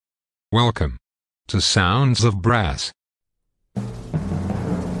Welcome to Sounds of Brass.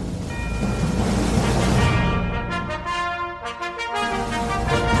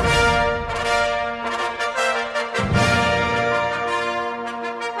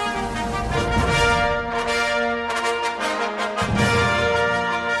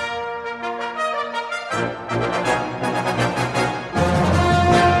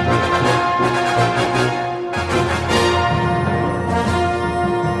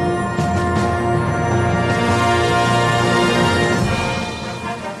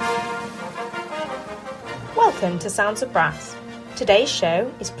 Welcome to Sounds of Brass. Today's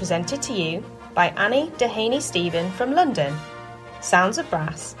show is presented to you by Annie Dehaney-Stephen from London. Sounds of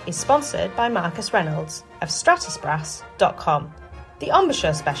Brass is sponsored by Marcus Reynolds of stratusbrass.com, the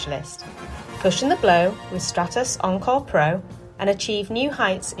embouchure specialist. Cushion the blow with Stratus Encore Pro and achieve new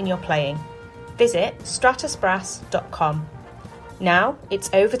heights in your playing. Visit stratusbrass.com. Now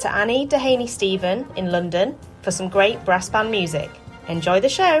it's over to Annie Dehaney-Stephen in London for some great brass band music. Enjoy the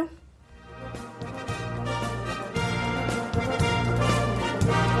show!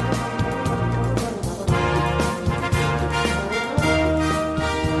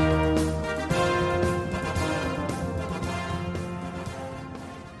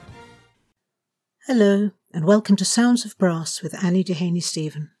 Hello, and welcome to Sounds of Brass with Annie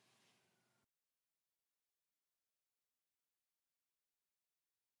Dehaney-Stephen.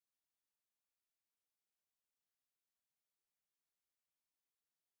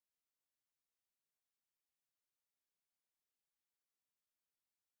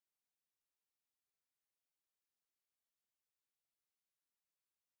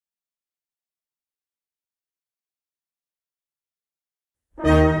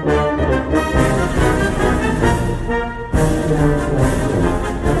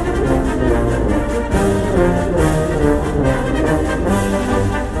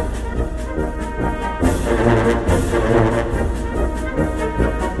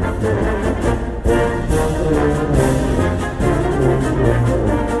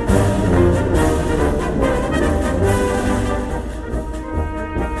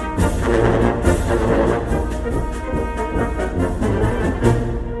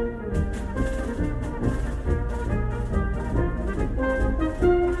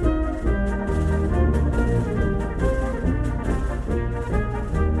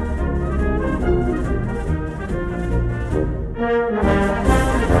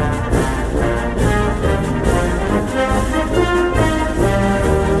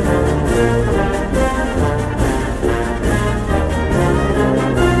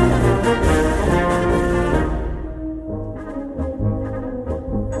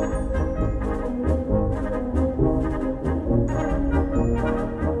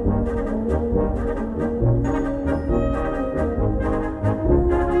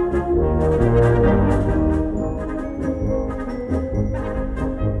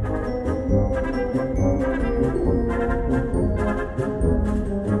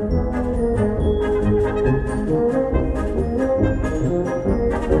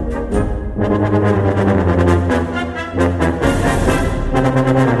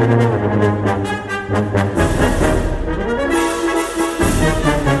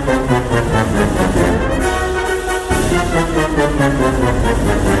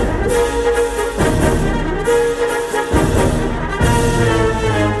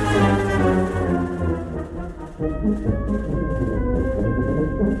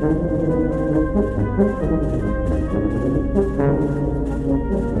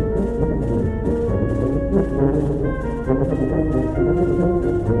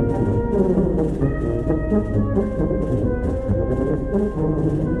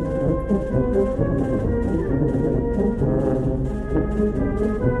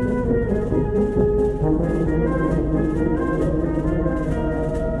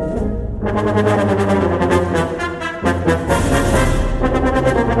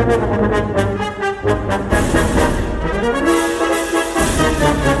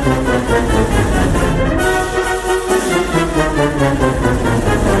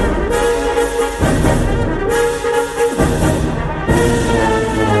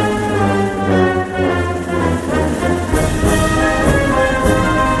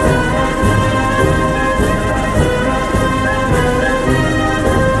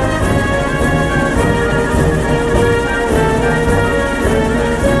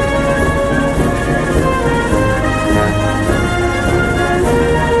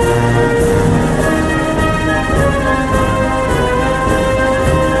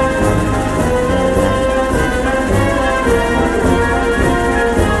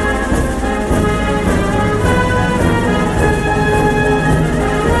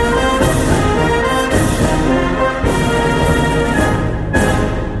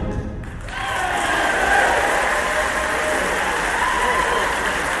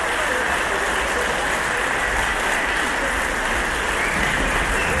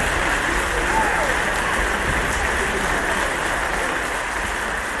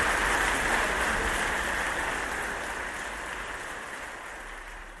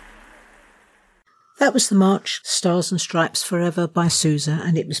 That was the march Stars and Stripes Forever by Sousa,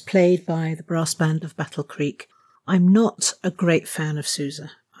 and it was played by the brass band of Battle Creek. I'm not a great fan of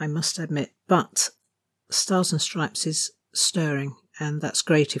Sousa, I must admit, but Stars and Stripes is stirring, and that's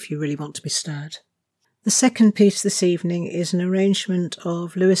great if you really want to be stirred. The second piece this evening is an arrangement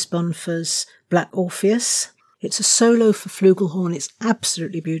of Louis Bonfer's Black Orpheus. It's a solo for flugelhorn, it's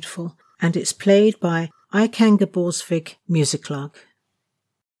absolutely beautiful, and it's played by Eikanger Borsvig Musiklag.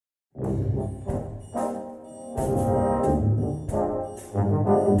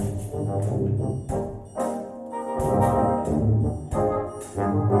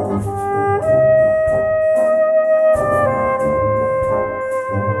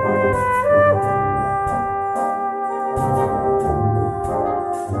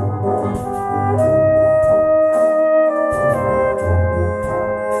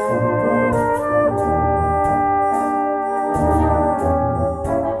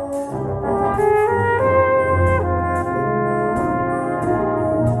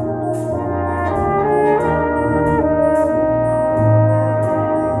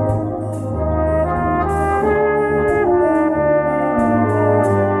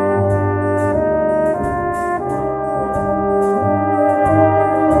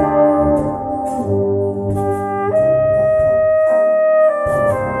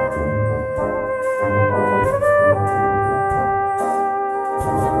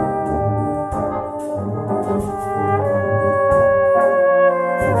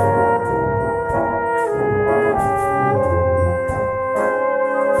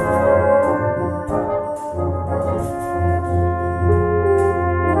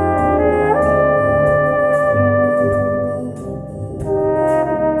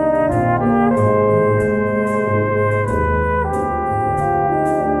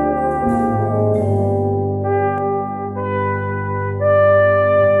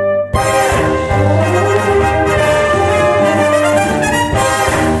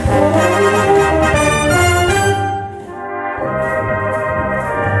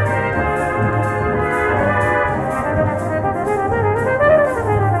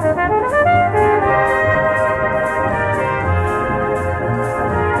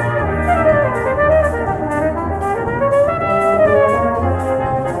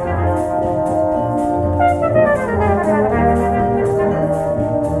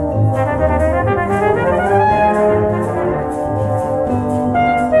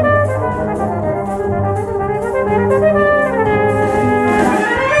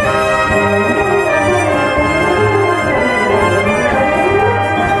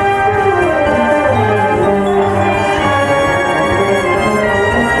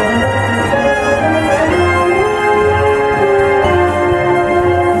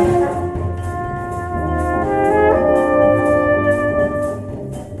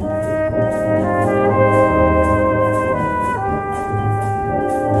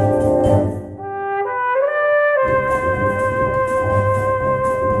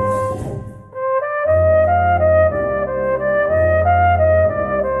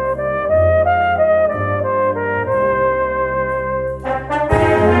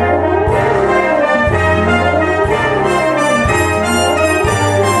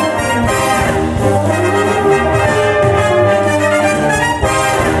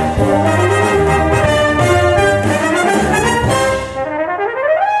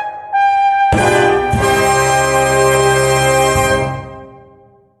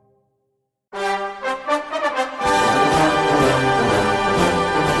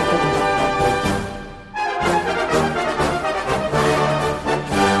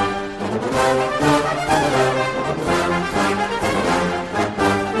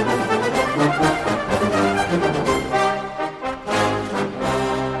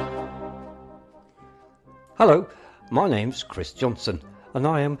 Hello, my name's Chris Johnson, and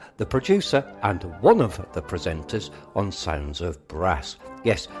I am the producer and one of the presenters on Sounds of Brass.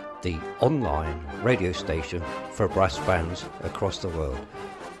 Yes, the online radio station for brass bands across the world.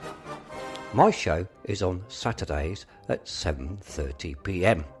 My show is on Saturdays at 7:30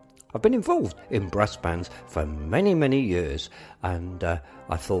 p.m. I've been involved in brass bands for many years, and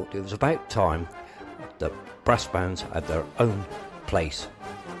I thought it was about time that brass bands had their own place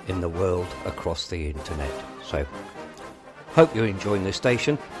in the world across the internet. So, hope you're enjoying this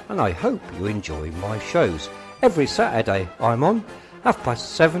station, and I hope you enjoy my shows. Every Saturday I'm on,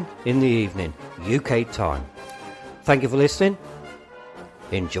 7:30 in the evening, UK time. Thank you for listening.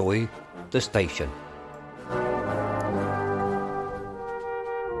 Enjoy the station.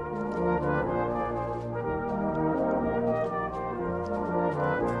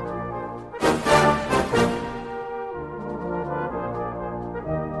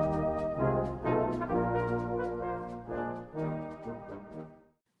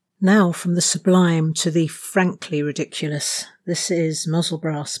 Now from the sublime to the frankly ridiculous, this is Muzzle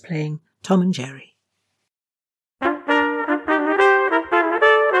Brass playing Tom and Jerry.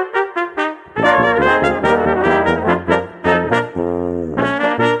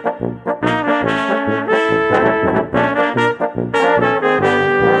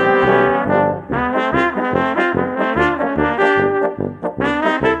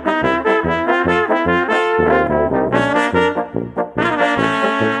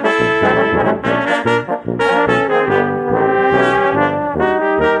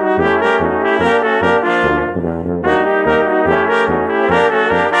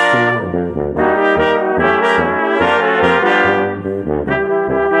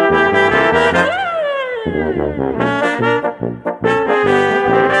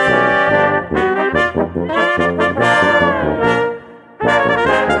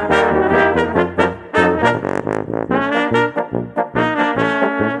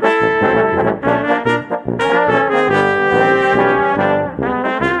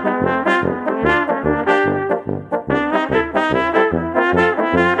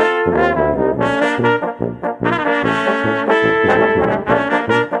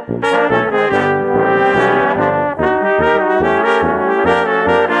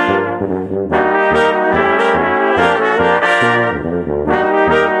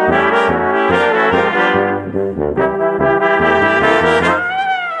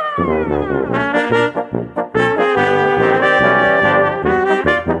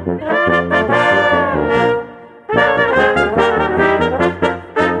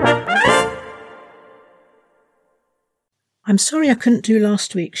 I'm sorry I couldn't do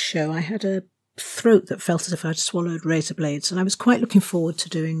last week's show. I had a throat that felt as if I'd swallowed razor blades, and I was quite looking forward to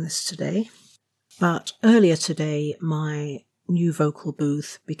doing this today. But earlier today, my new vocal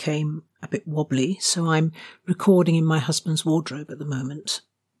booth became a bit wobbly, so I'm recording in my husband's wardrobe at the moment.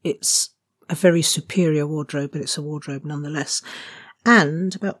 It's a very superior wardrobe, but it's a wardrobe nonetheless.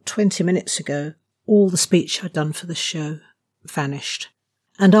 And about 20 minutes ago, all the speech I'd done for the show vanished.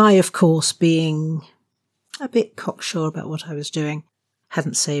 And I, of course, being a bit cocksure about what I was doing,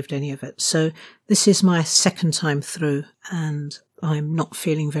 hadn't saved any of it. So this is my second time through, and I'm not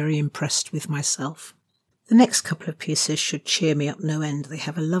feeling very impressed with myself. The next couple of pieces should cheer me up no end. They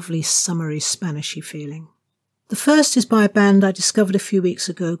have a lovely summery Spanishy feeling. The first is by a band I discovered a few weeks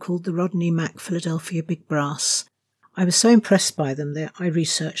ago called the Rodney Mack Philadelphia Big Brass. I was so impressed by them that I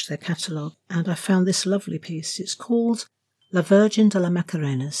researched their catalogue, and I found this lovely piece. It's called La Virgen de la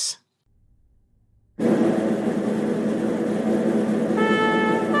Macarenas.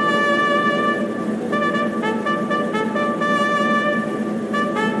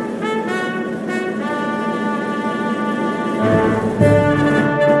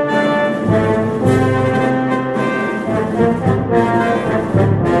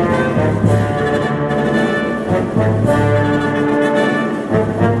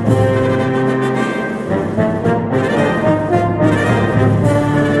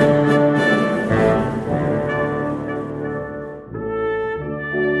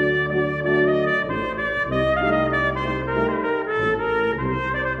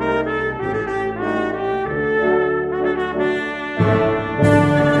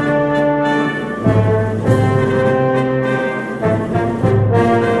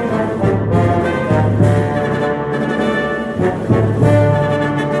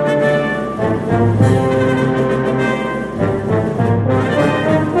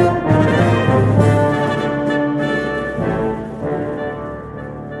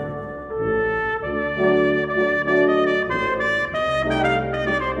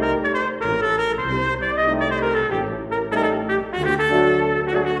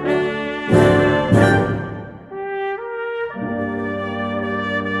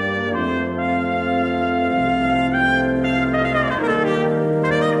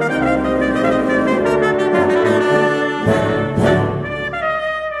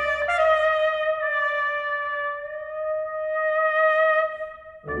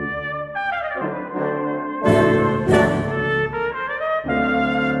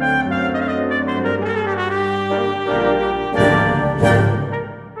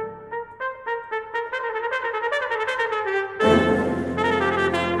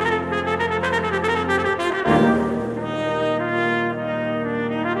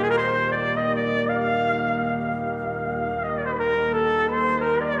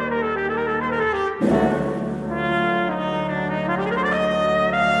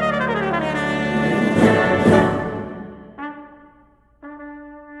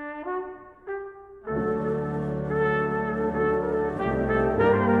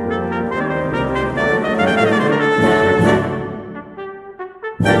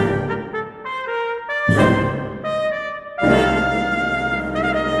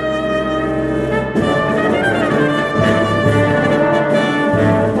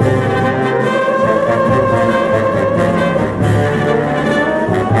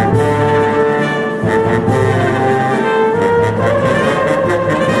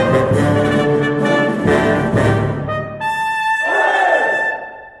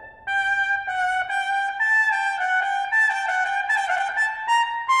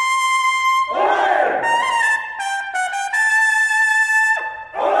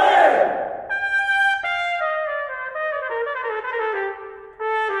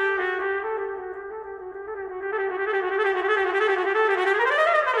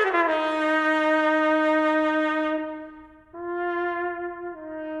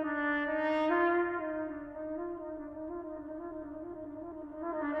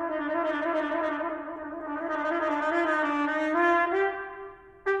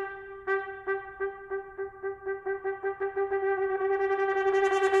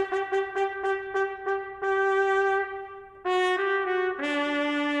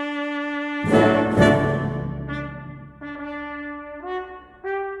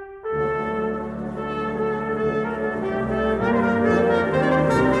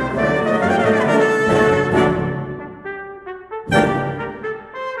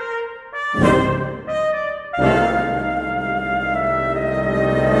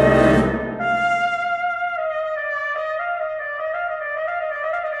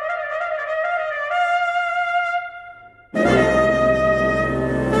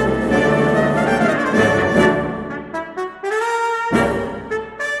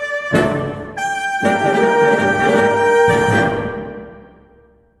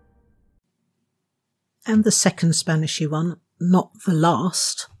 and the second Spanishy one, not the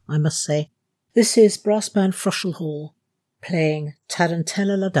last, I must say. This is brass band Froshel Hall playing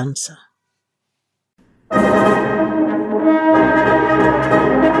Tarantella la Danza.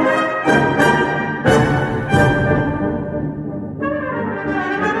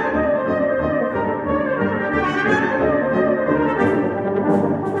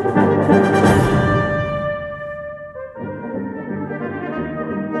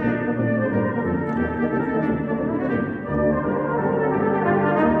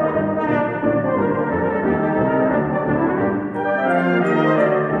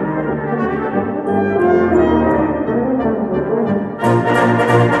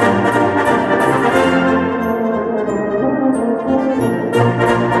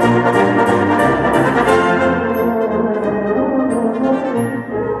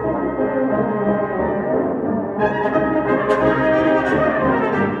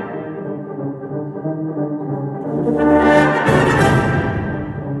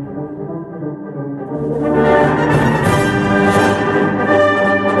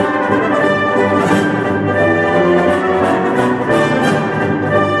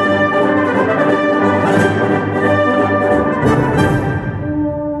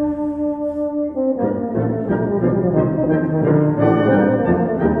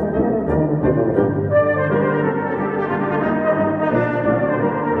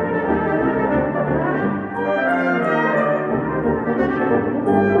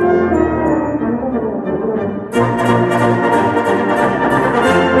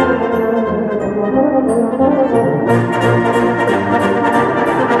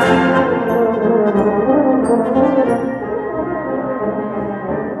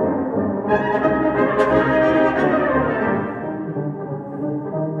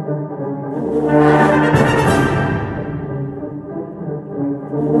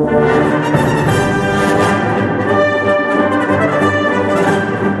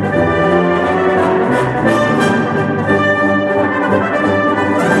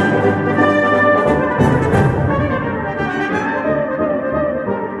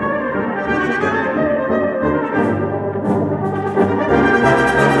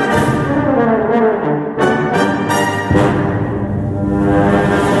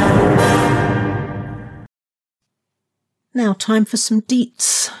 Now, time for some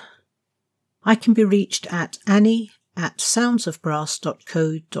deets. I can be reached at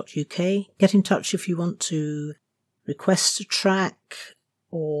annie@soundsofbrass.co.uk. Get in touch if you want to request a track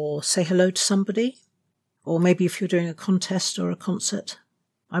or say hello to somebody, or maybe if you're doing a contest or a concert.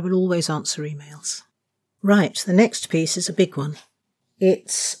 I will always answer emails. Right, the next piece is a big one.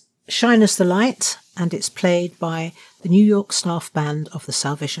 It's Shine as the Light, and it's played by the New York Staff Band of the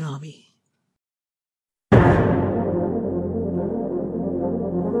Salvation Army.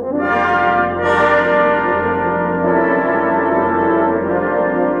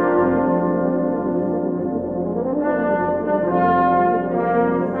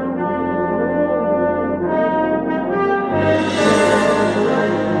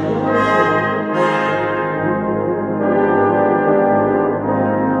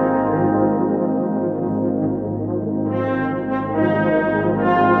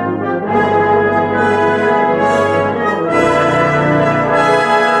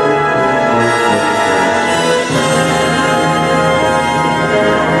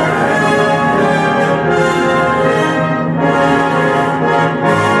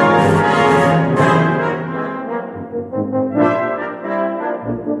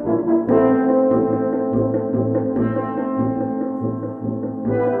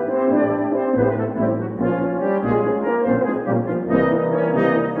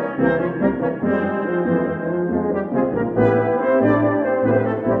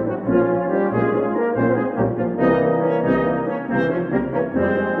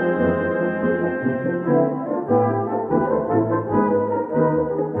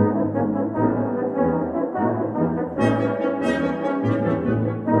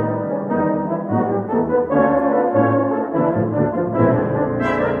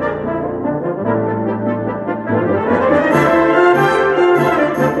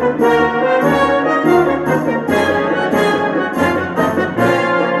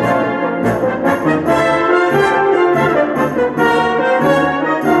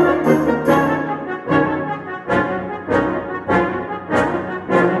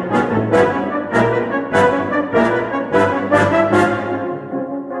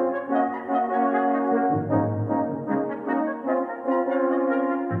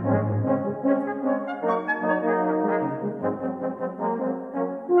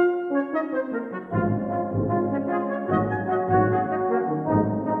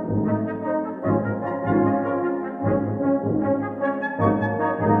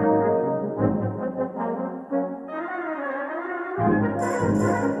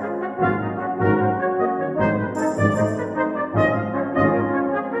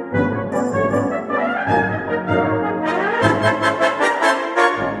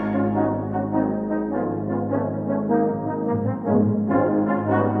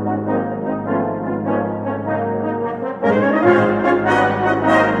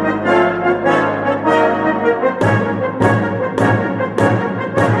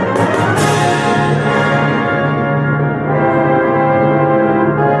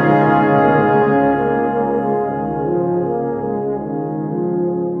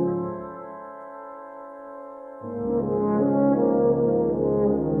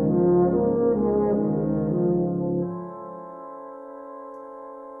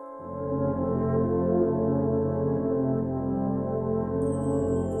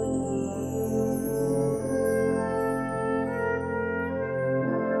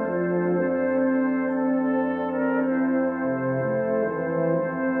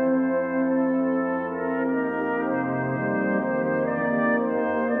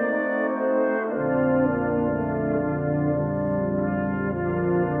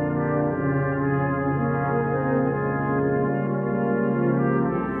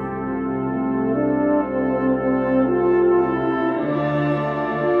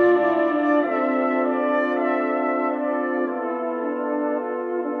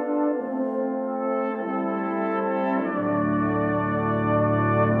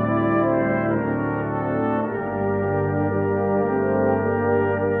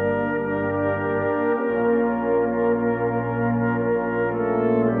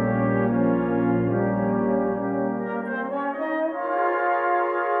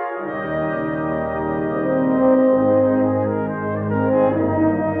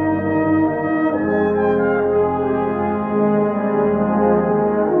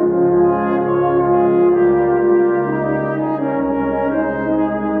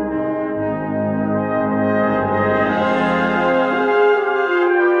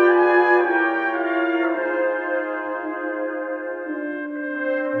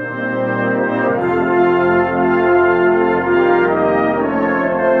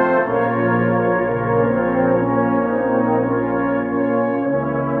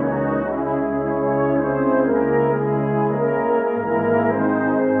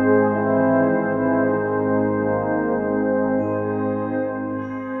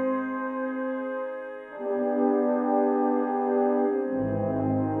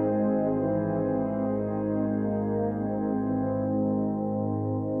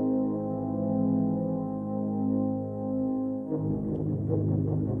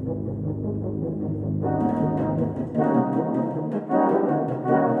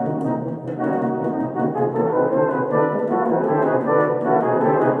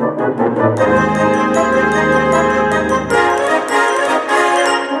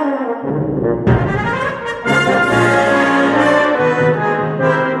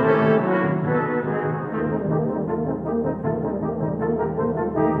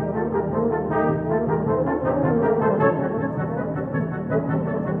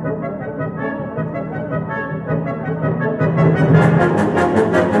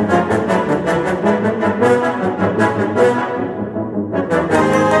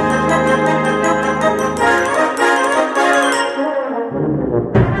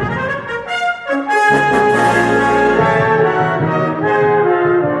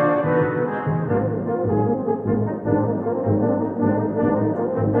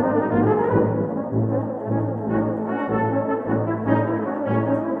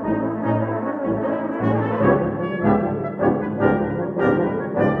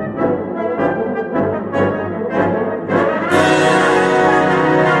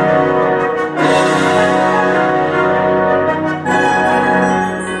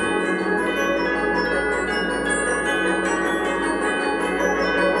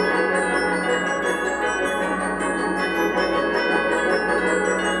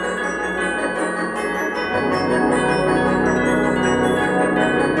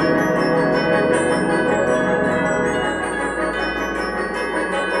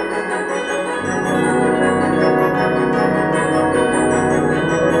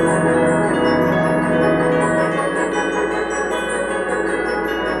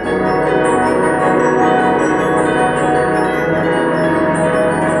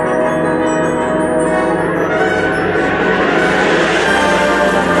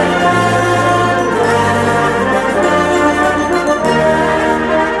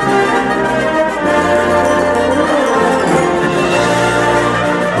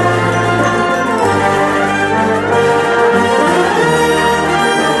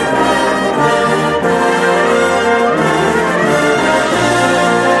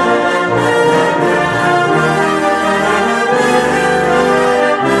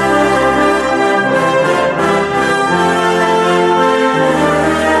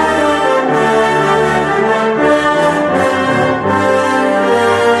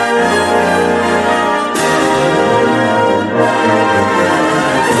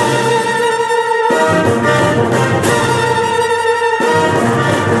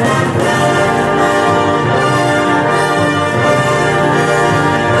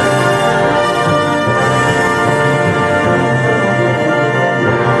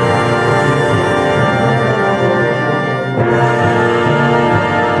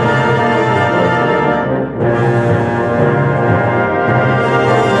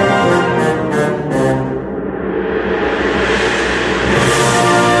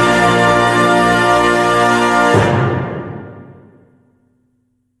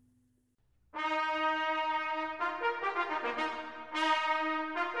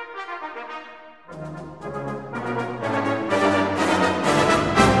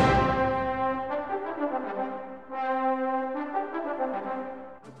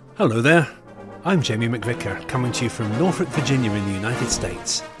 Hello there, I'm Jamie McVicker, coming to you from Norfolk, Virginia in the United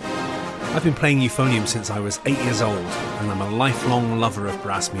States. I've been playing euphonium since I was 8 years old, and I'm a lifelong lover of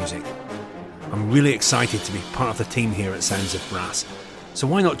brass music. I'm really excited to be part of the team here at Sounds of Brass, so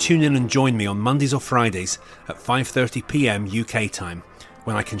why not tune in and join me on Mondays or Fridays at 5:30 PM UK time,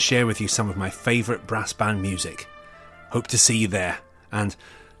 when I can share with you some of my favourite brass band music. Hope to see you there, and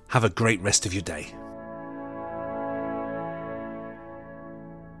have a great rest of your day.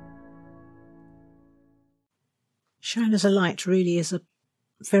 Shine as a Light really is a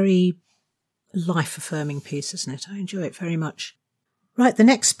very life-affirming piece, isn't it? I enjoy it very much. Right, the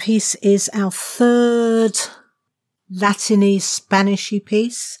next piece is our third Latin-y, Spanish-y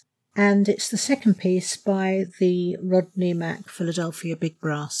piece, and it's the second piece by the Rodney Mack Philadelphia Big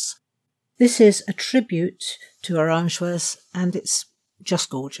Brass. This is a tribute to Aranjuez, and it's just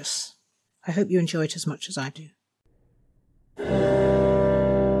gorgeous. I hope you enjoy it as much as I do.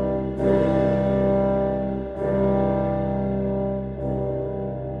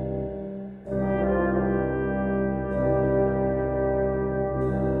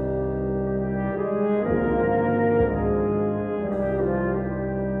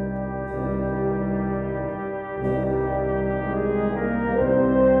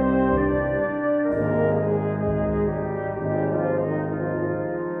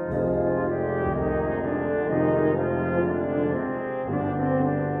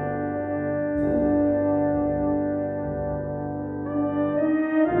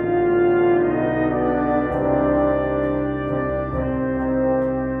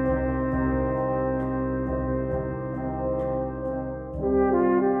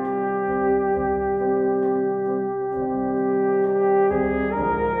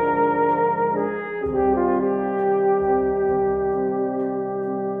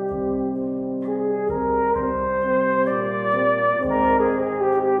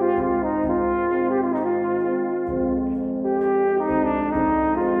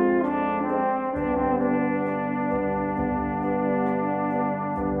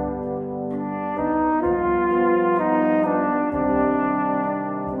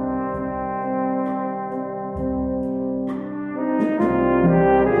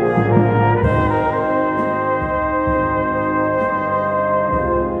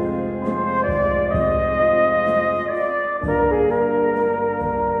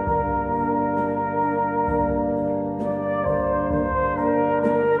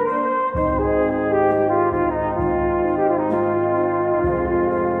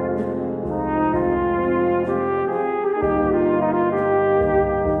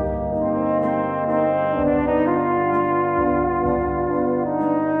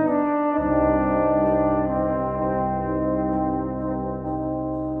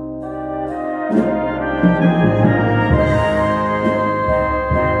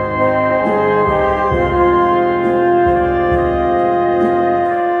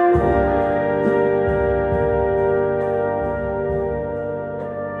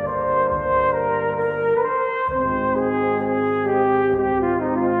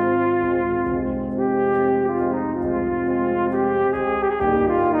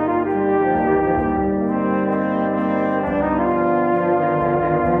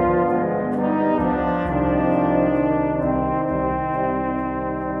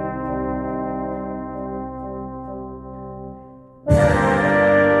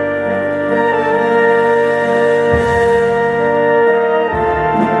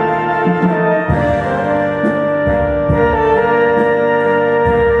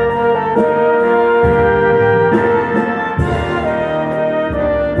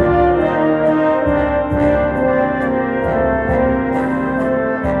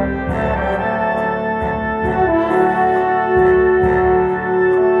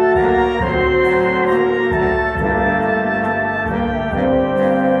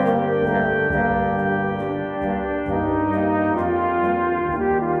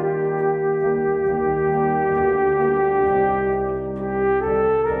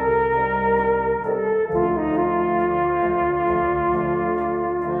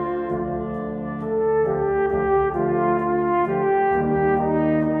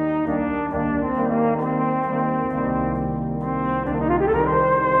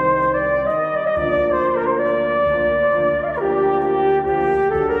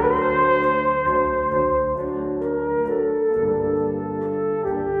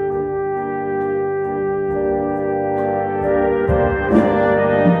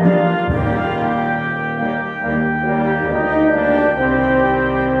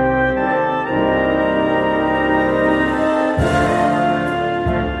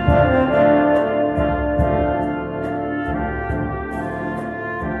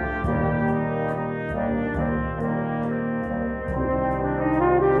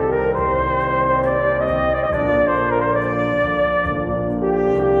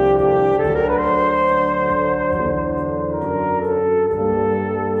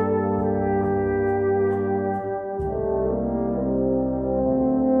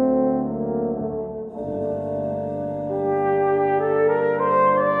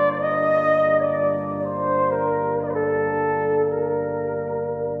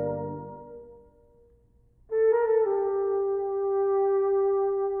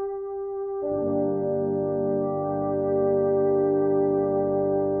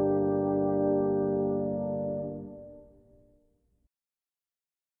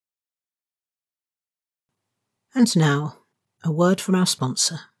 And now, a word from our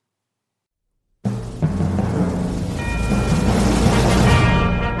sponsor.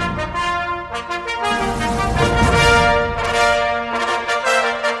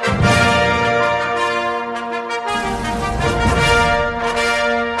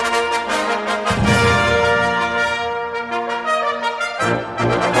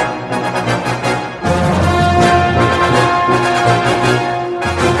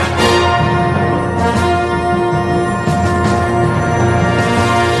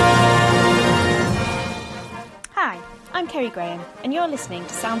 Graham, and you're listening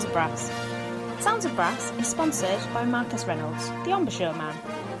to Sounds of Brass. Sounds of Brass is sponsored by Marcus Reynolds, the embouchure man.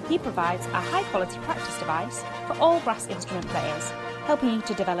 He provides a high-quality practice device for all brass instrument players, helping you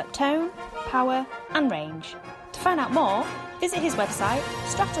to develop tone, power and range. To find out more, visit his website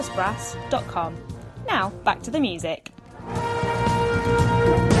stratusbrass.com. Now, back to the music.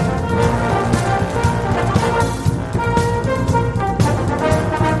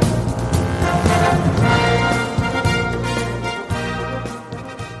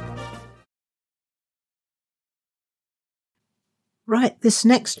 Right, this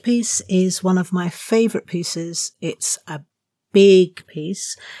next piece is one of my favourite pieces. It's a big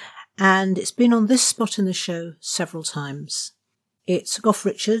piece, and it's been on this spot in the show several times. It's Goff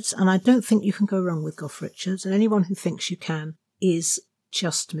Richards, and I don't think you can go wrong with Goff Richards, and anyone who thinks you can is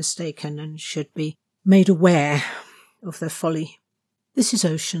just mistaken and should be made aware of their folly. This is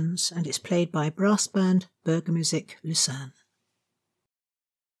Oceans, and it's played by brass band Burgermusik Lucerne.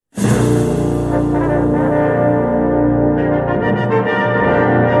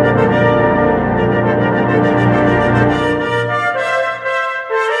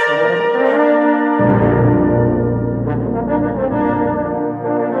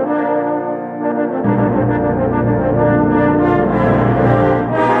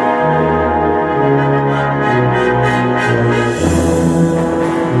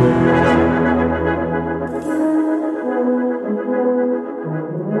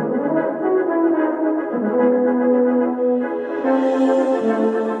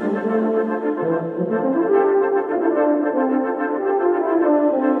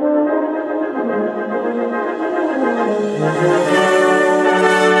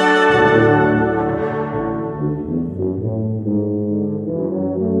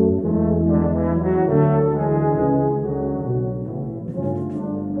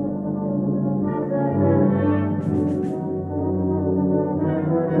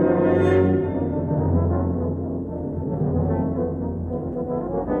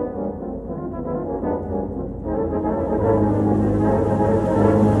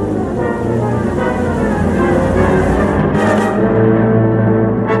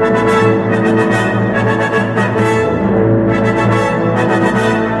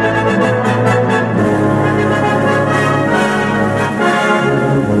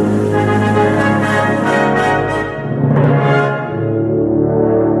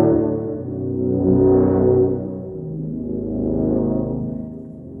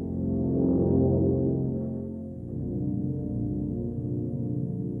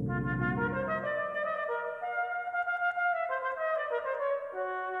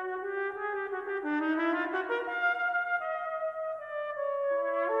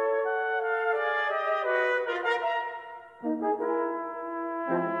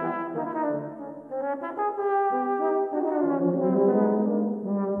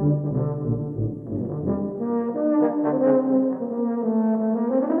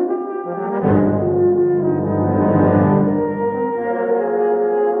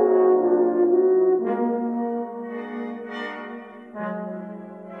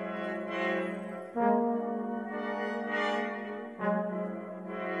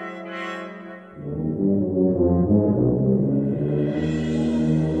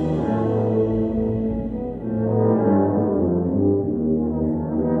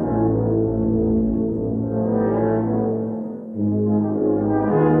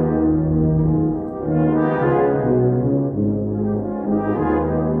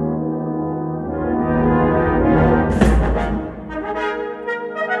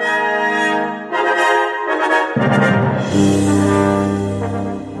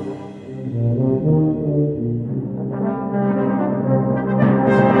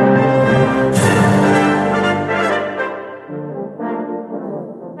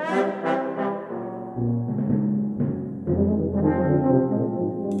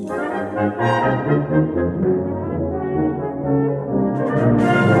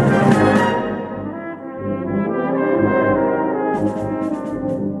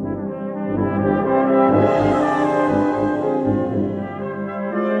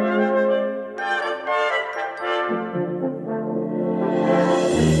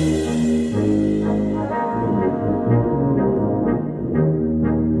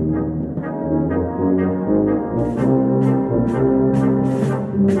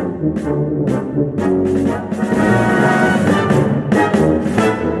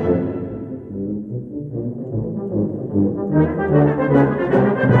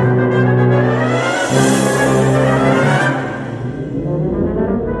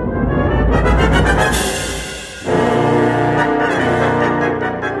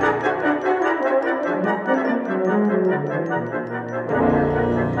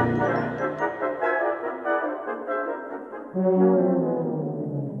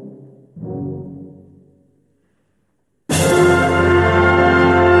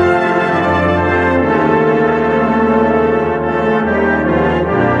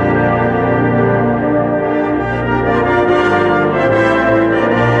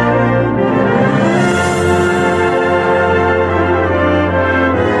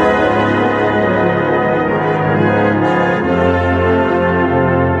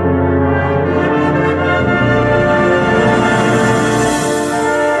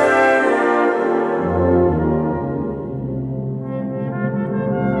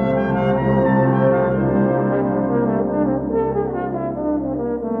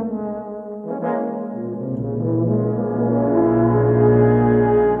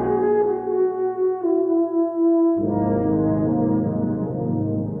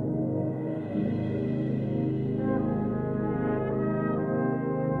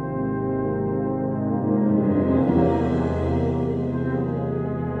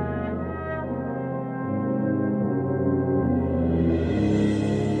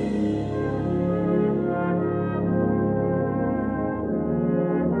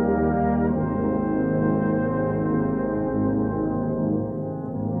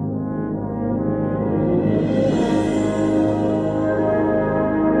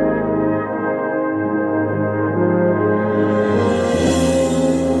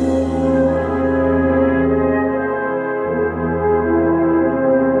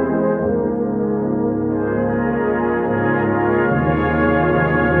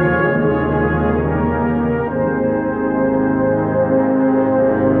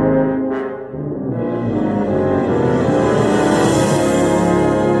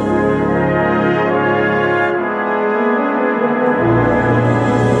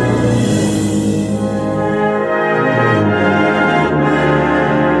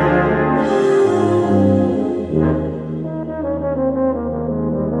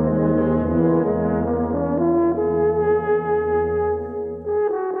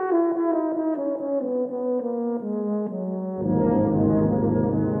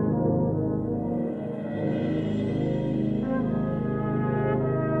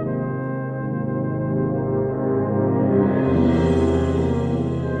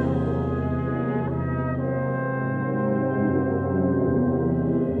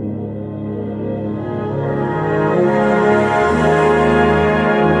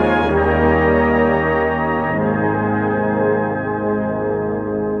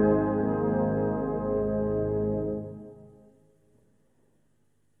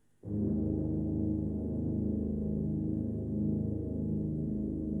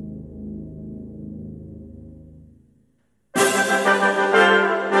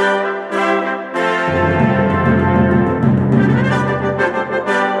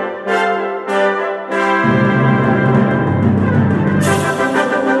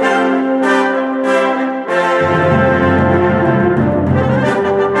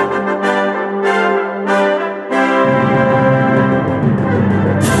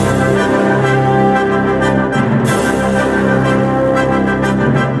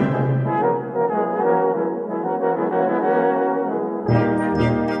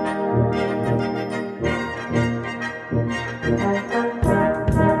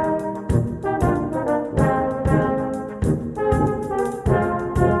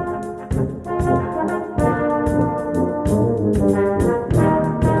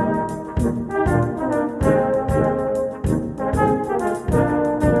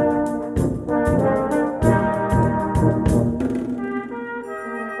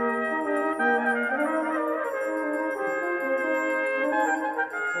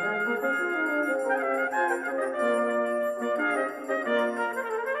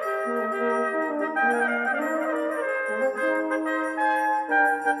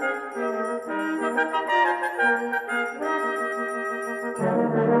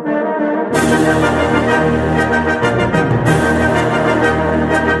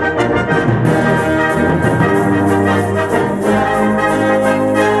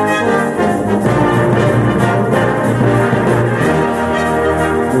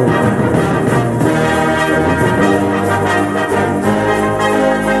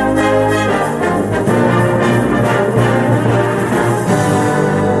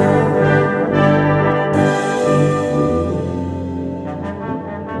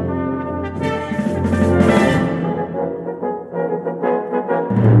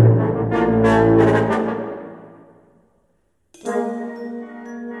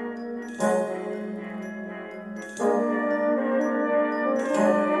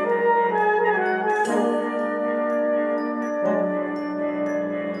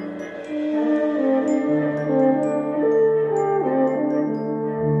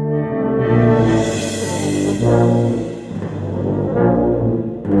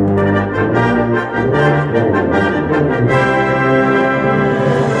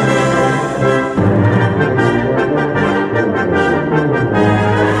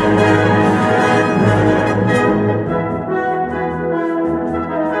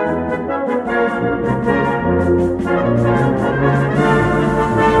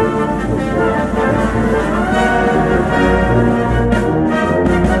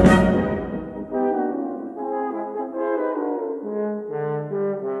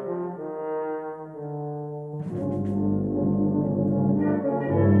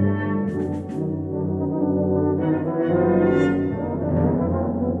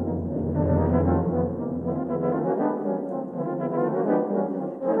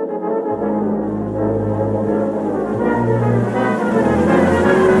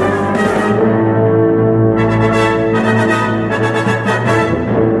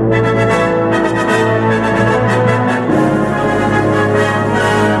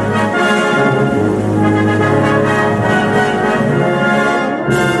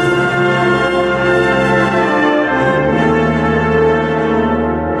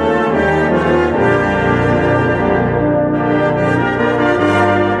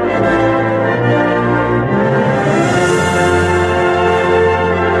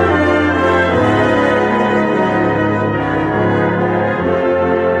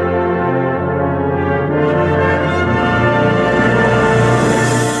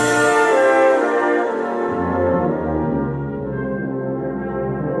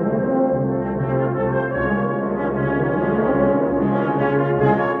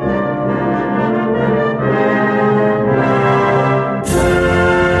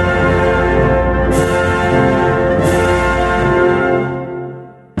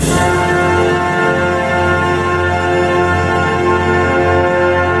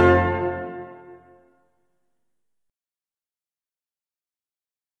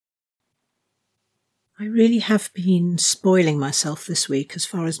 I really have been spoiling myself this week as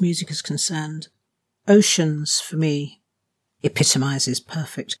far as music is concerned. Oceans, for me, epitomises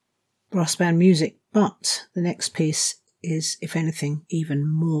perfect brass band music, but the next piece is, if anything,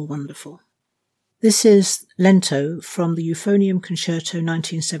 even more wonderful. This is Lento from the Euphonium Concerto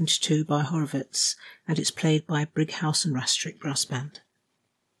 1972 by Horowitz, and it's played by Brighouse and Rastrick Brass Band.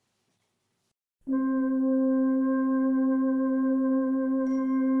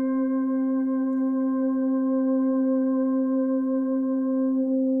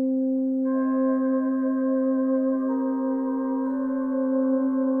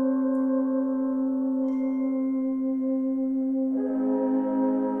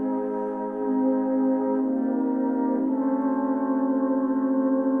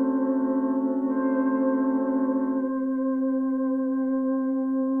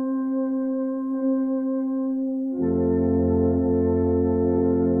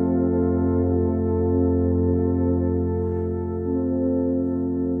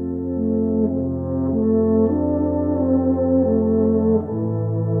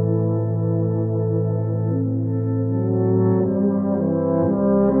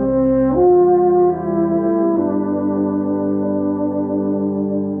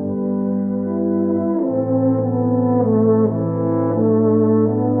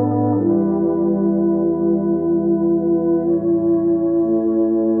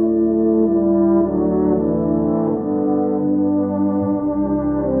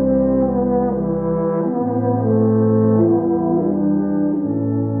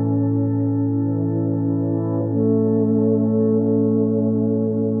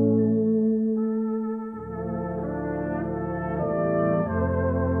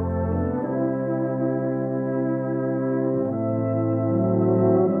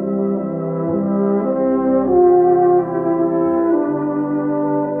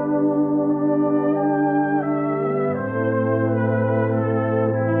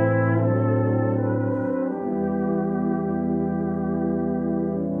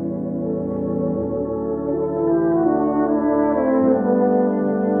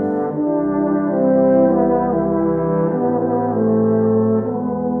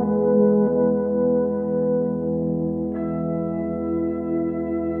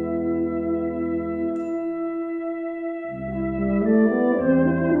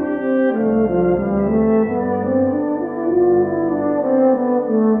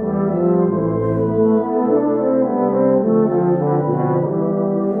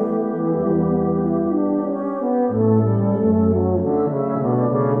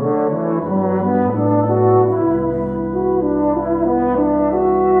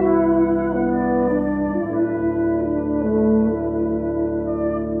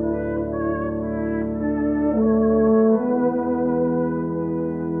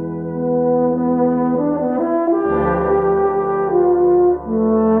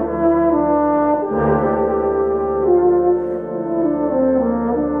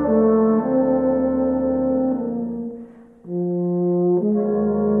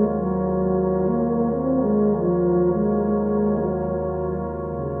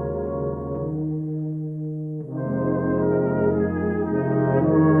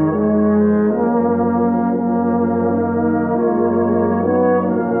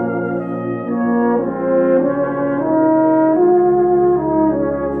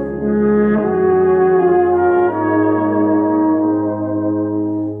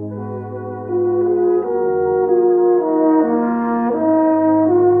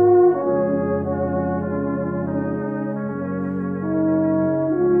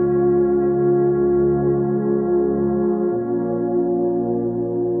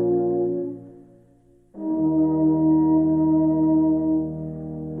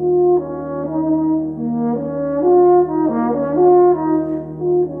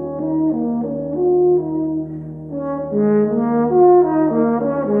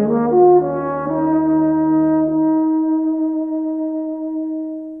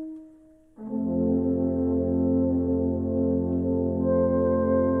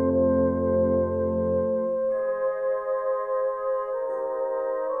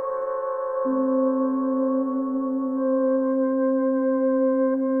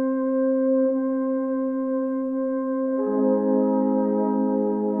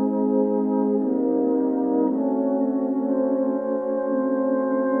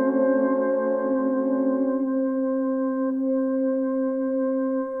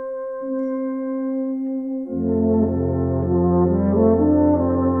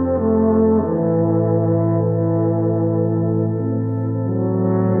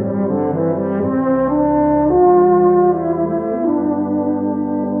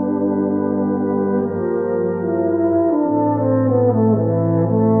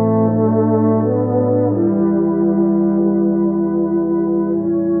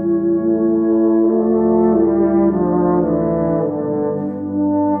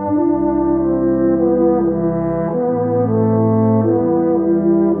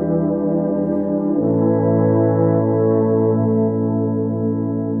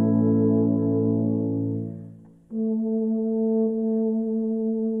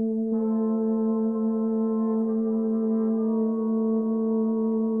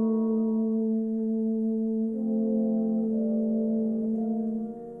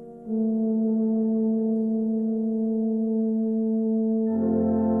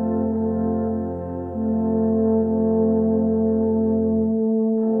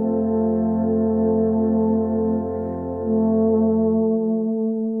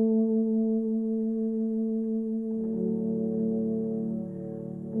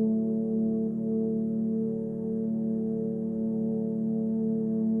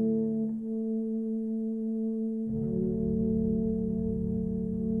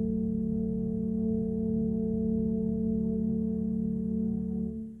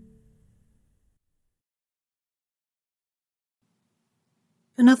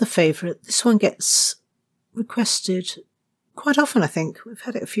 Another favourite. This one gets requested quite often, I think. We've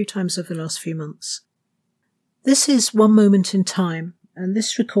had it a few times over the last few months. This is One Moment in Time, and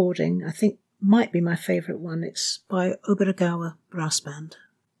this recording, I think, might be my favourite one. It's by Oberagawa Brass Band.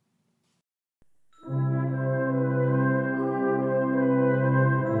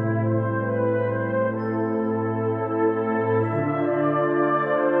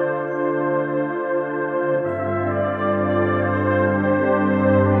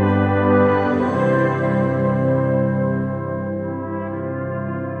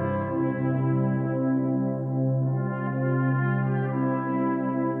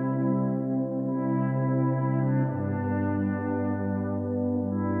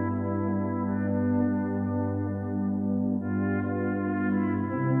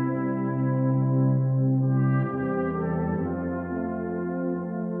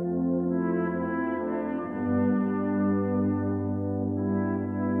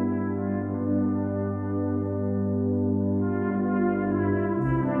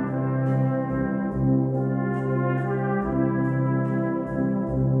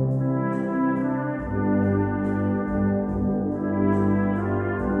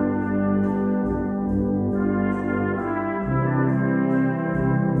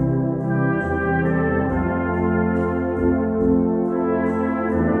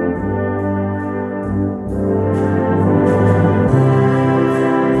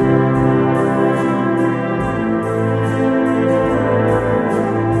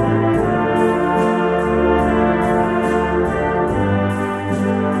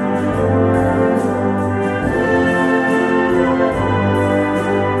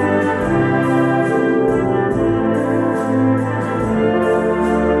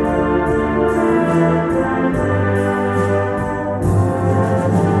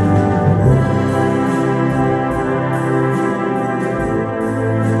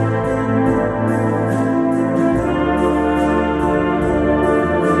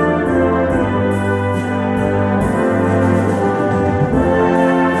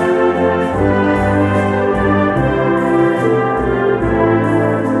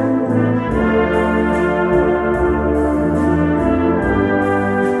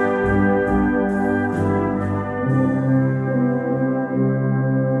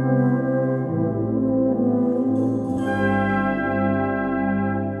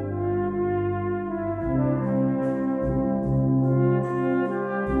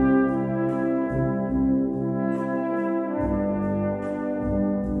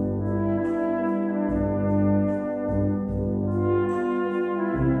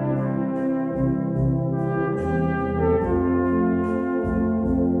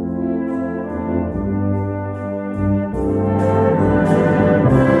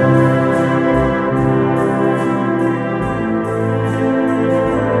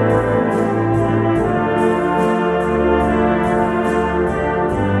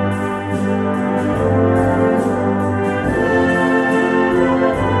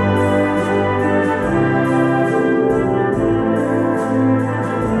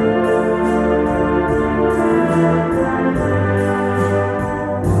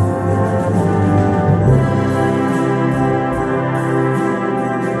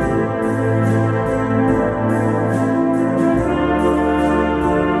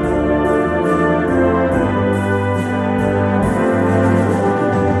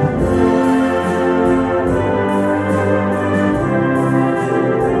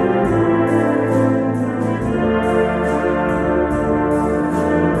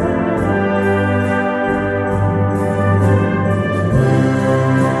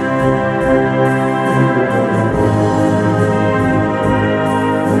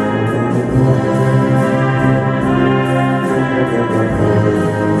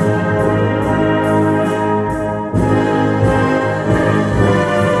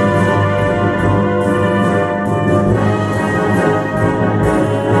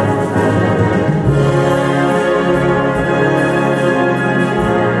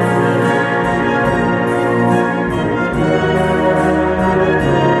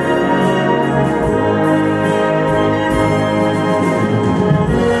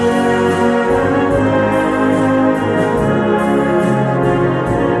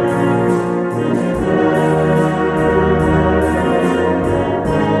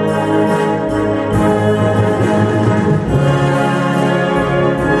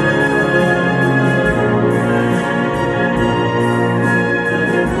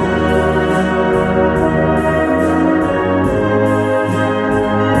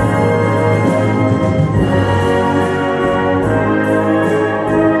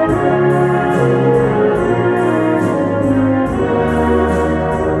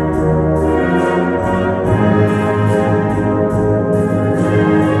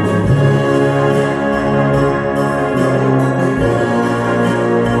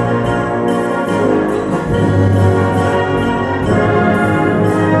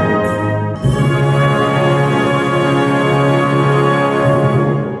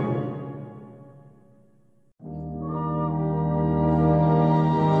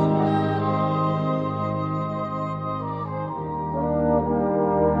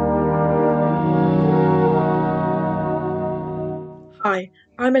 Hi,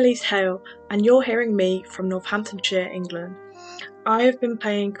 I'm Elise Hale, and you're hearing me from Northamptonshire, England. I have been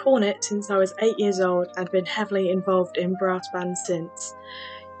playing cornet since I was 8 years old and been heavily involved in brass bands since.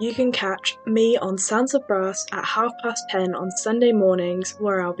 You can catch me on Sounds of Brass at 10:30 on Sunday mornings,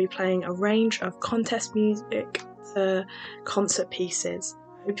 where I'll be playing a range of contest music to concert pieces.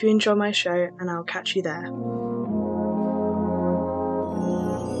 Hope you enjoy my show, and I'll catch you there.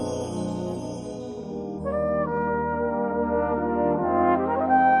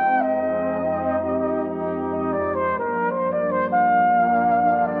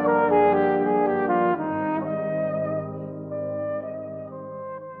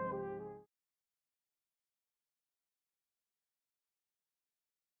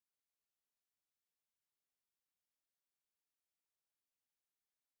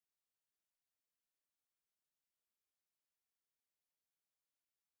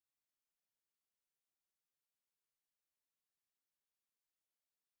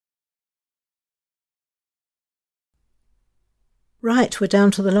 Right, we're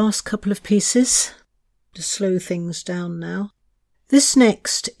down to the last couple of pieces to slow things down now. This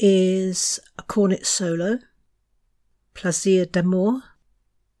next is a cornet solo, Plaisir d'amour.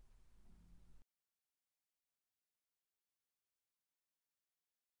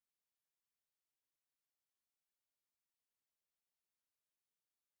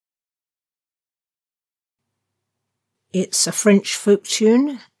 It's a French folk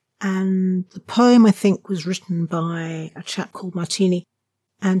tune, and the poem, I think, was written by a chap called Martini.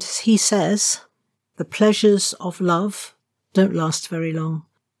 And he says, "The pleasures of love don't last very long,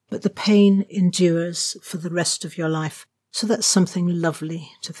 but the pain endures for the rest of your life." So that's something lovely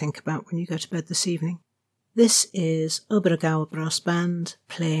to think about when you go to bed this evening. This is Obergau Brass Band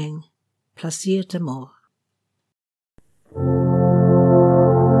playing Plaisir d'amour.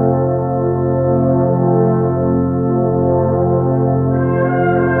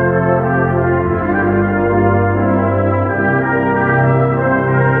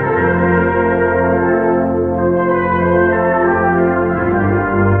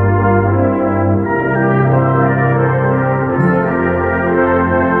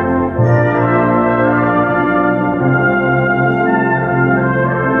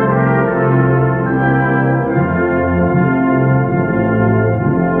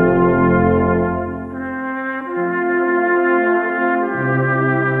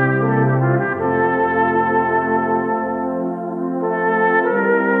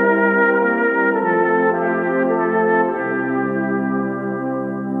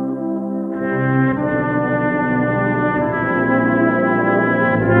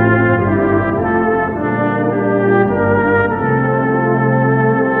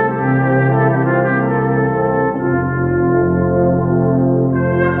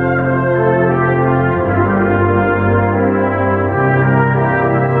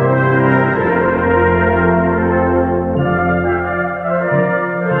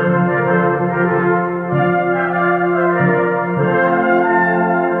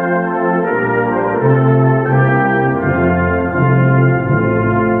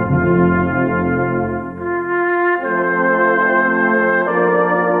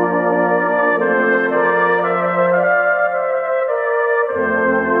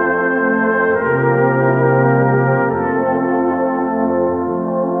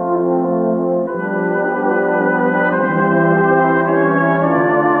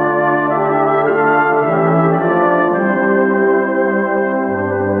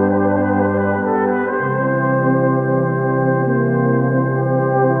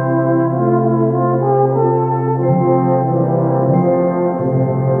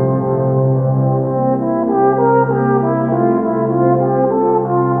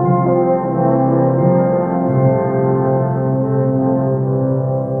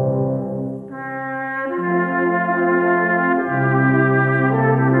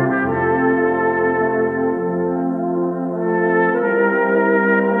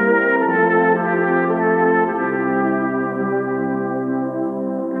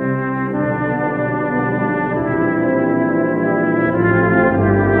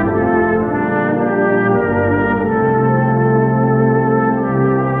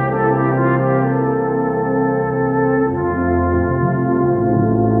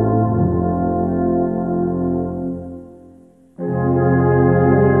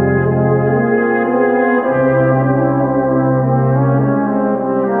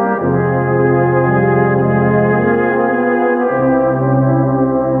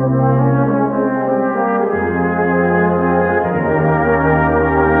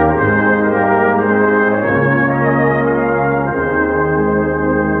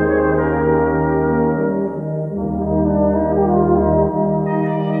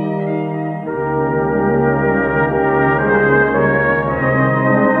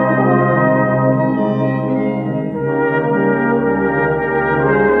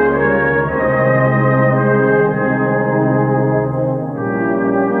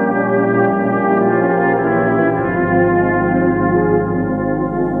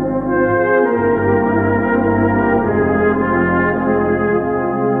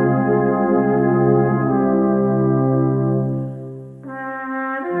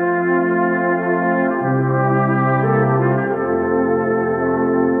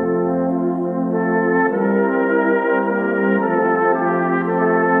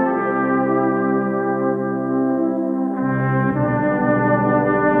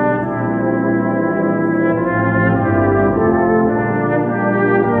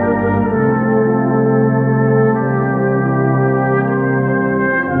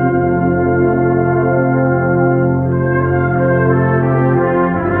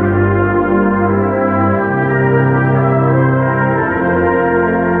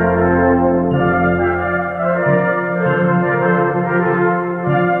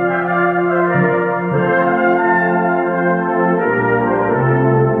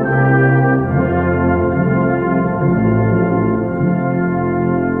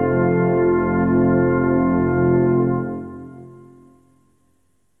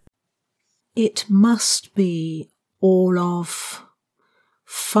 It must be all of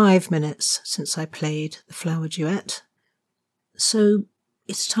 5 minutes since I played the Flower Duet. So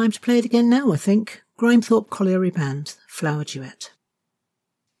it's time to play it again now, I think. Grimethorpe Colliery Band, Flower Duet.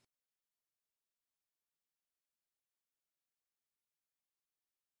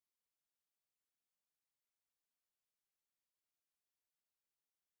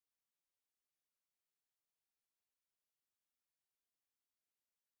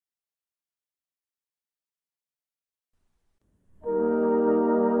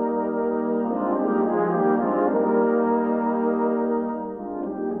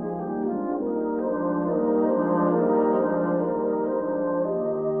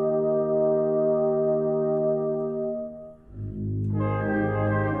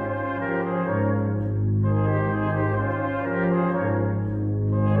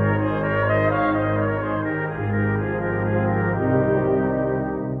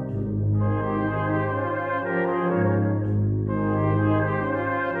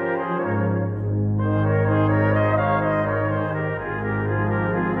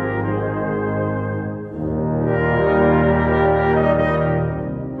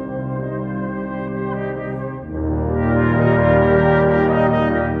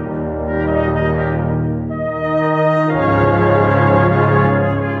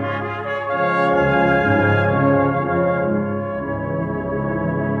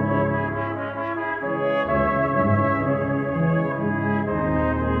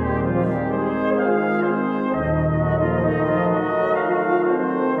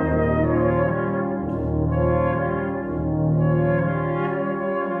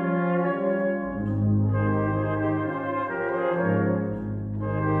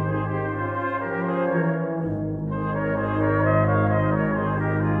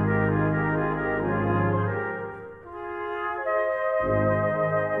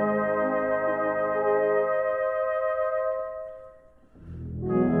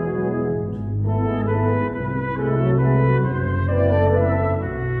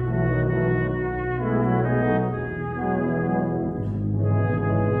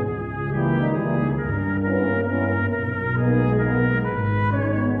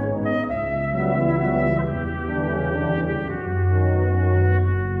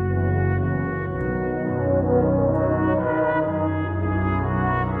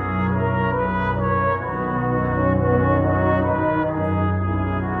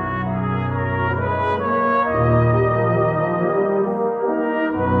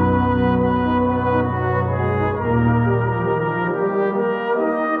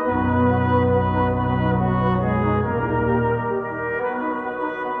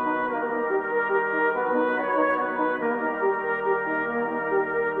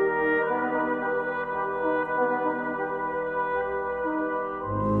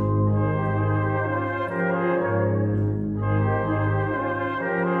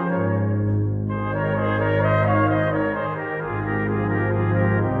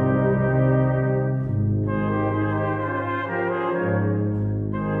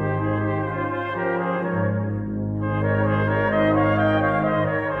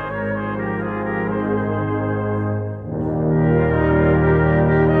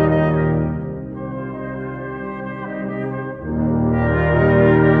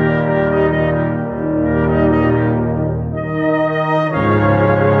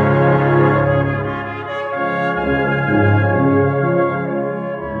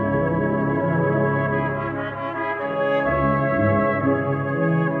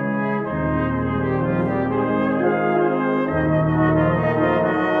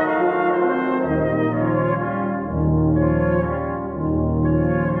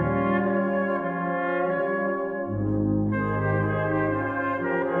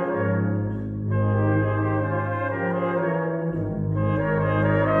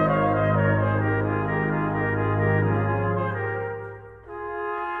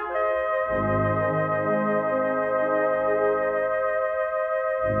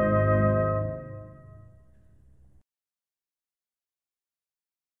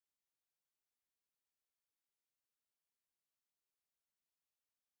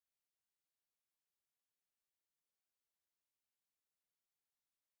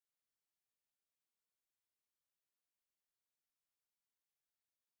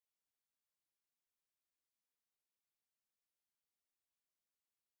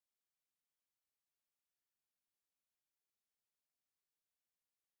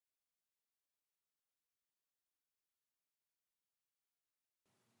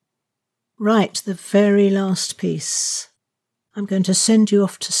 Right, the very last piece. I'm going to send you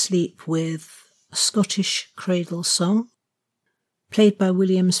off to sleep with a Scottish cradle song, played by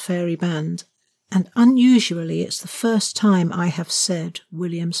Williams Fairy Band. And unusually, it's the first time I have said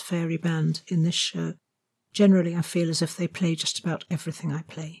Williams Fairy Band in this show. Generally, I feel as if they play just about everything I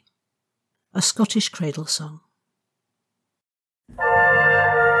play. A Scottish cradle song.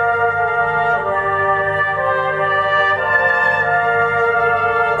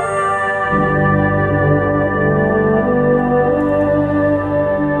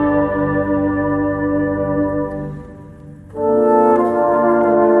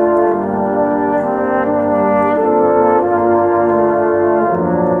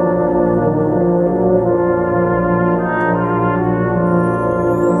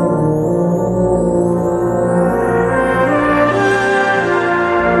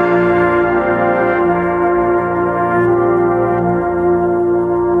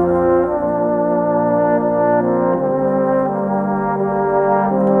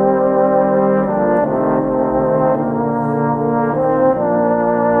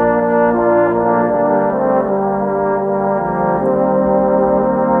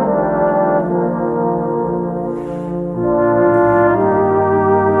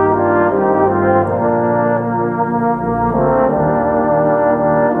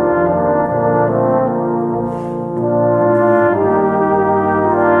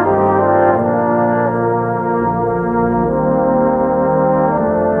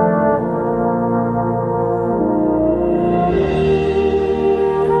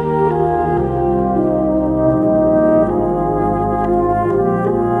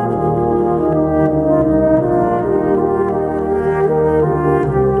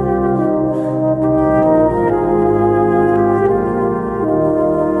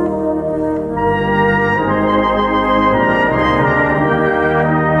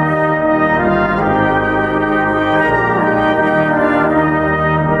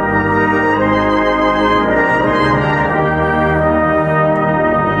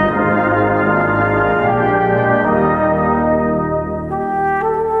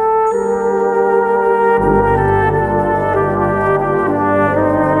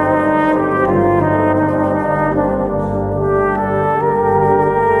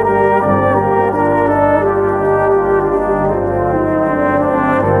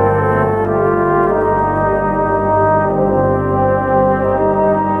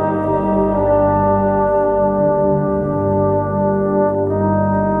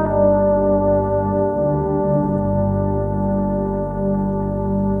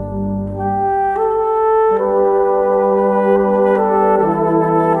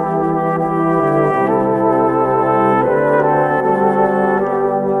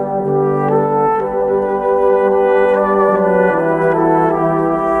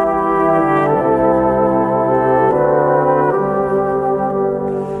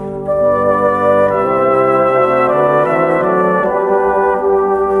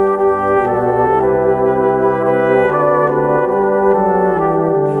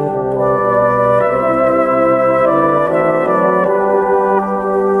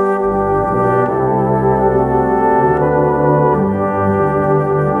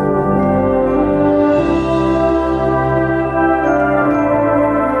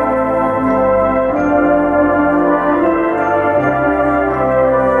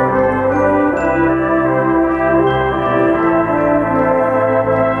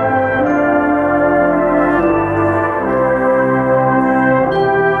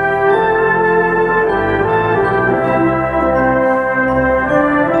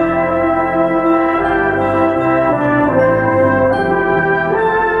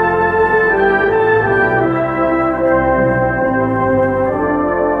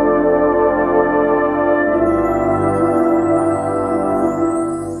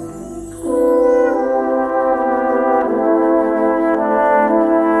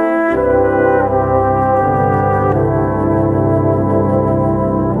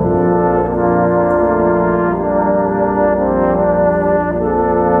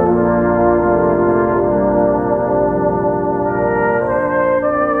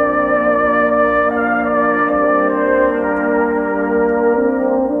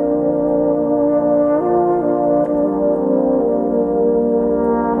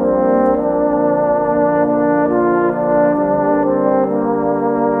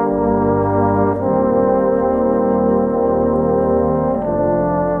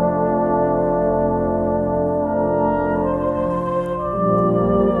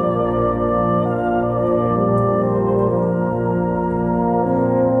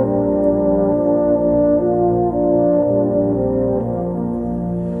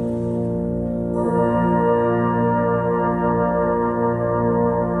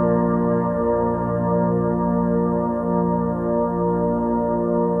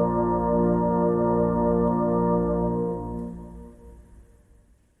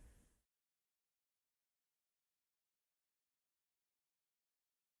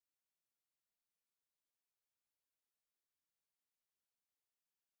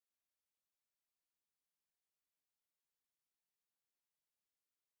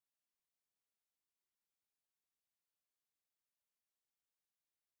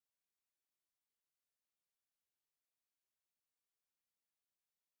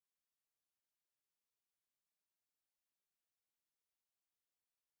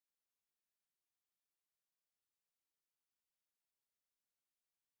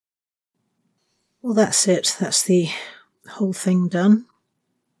 Well, that's it. That's the whole thing done.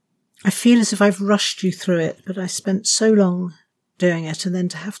 I feel as if I've rushed you through it, but I spent so long doing it, and then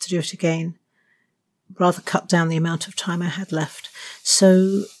to have to do it again rather cut down the amount of time I had left.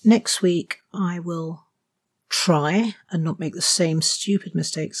 So next week I will try and not make the same stupid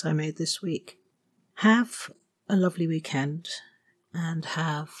mistakes I made this week. Have a lovely weekend and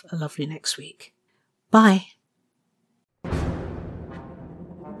have a lovely next week. Bye.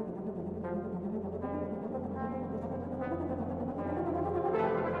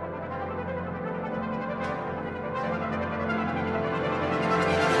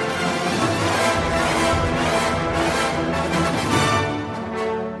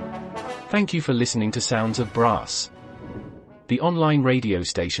 Thank you for listening to Sounds of Brass, the online radio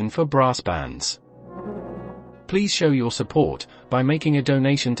station for brass bands. Please show your support by making a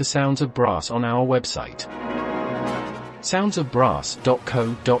donation to Sounds of Brass on our website,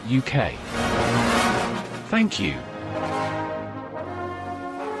 soundsofbrass.co.uk. Thank you.